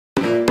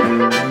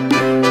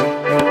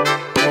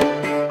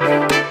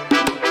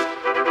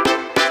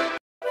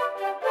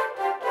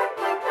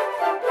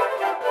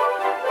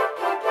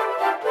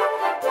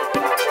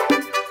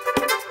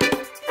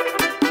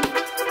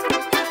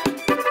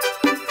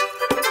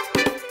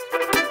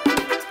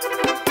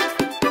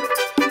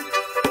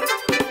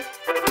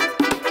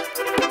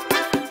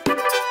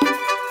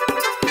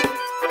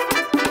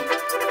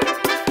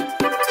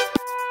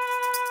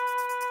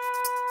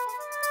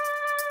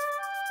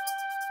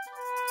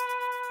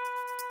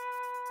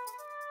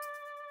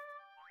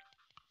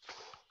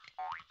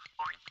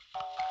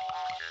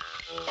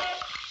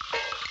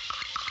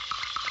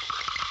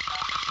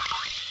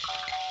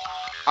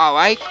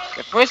Alright,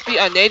 the Frisbee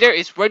Nader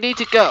is ready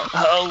to go.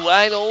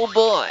 Alright, old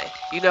boy.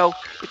 You know,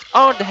 it's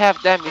hard to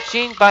have that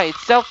machine by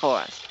itself for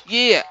us.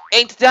 Yeah,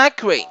 ain't that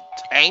great?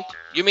 Ain't?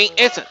 You mean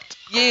isn't?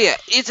 Yeah,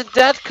 isn't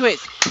that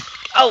crazy?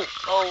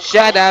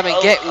 Shut up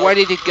and get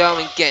ready to go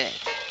and get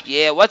it.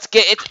 Yeah, let's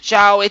get it,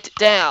 chow it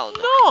down.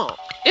 No,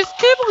 it's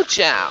cable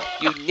chow.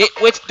 You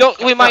nitwits, don't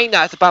remind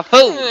us about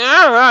food.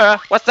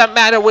 What's the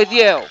matter with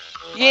you?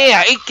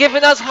 Yeah, it's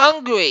giving us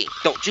hungry.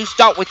 Don't you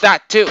start with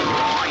that too.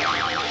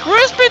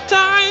 Frisbee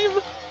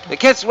time! The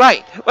kid's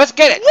right. Let's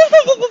get it.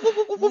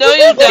 No,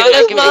 you don't.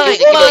 That's mine.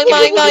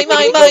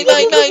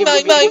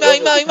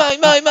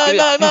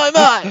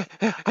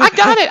 I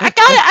got it.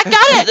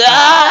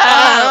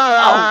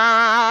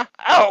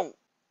 Oh.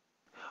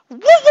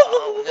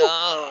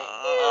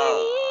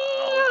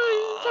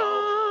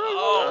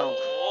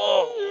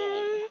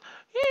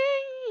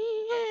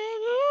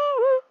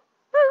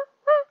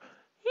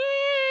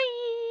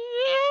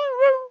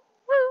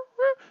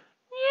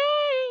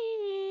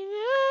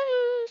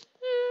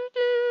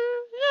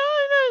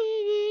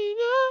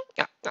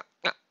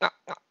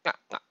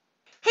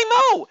 Hey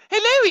Mo! Hey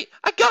Larry!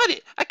 I got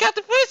it! I got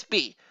the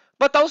Frisbee!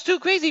 But those two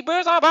crazy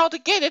birds are about to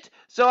get it,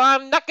 so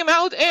I'm knock them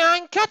out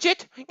and catch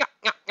it!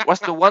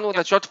 What's the one with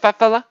the short fat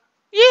fella?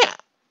 Yeah!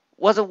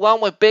 Was it one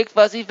with big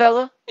fuzzy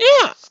fella?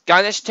 Yeah!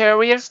 Scottish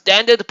Terrier?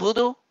 Standard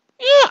Poodle?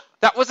 Yeah!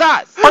 That was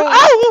us!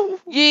 Ow!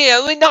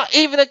 Yeah, we're not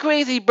even a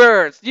crazy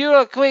birds! You're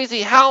a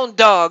crazy hound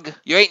dog!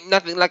 You ain't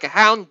nothing like a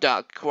hound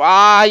dog,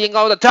 crying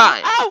all the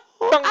time! Ow!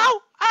 Ow!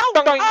 Ow! Ow!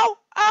 Ow!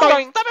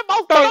 Ow! Stop it,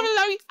 Mo! Stop it,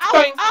 Larry! Ow!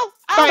 Ow!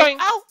 Ow! Ow!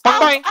 Ow!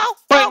 Ow! Ow! Ow!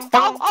 Ow!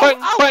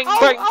 Ow!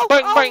 Ow!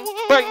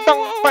 Ow!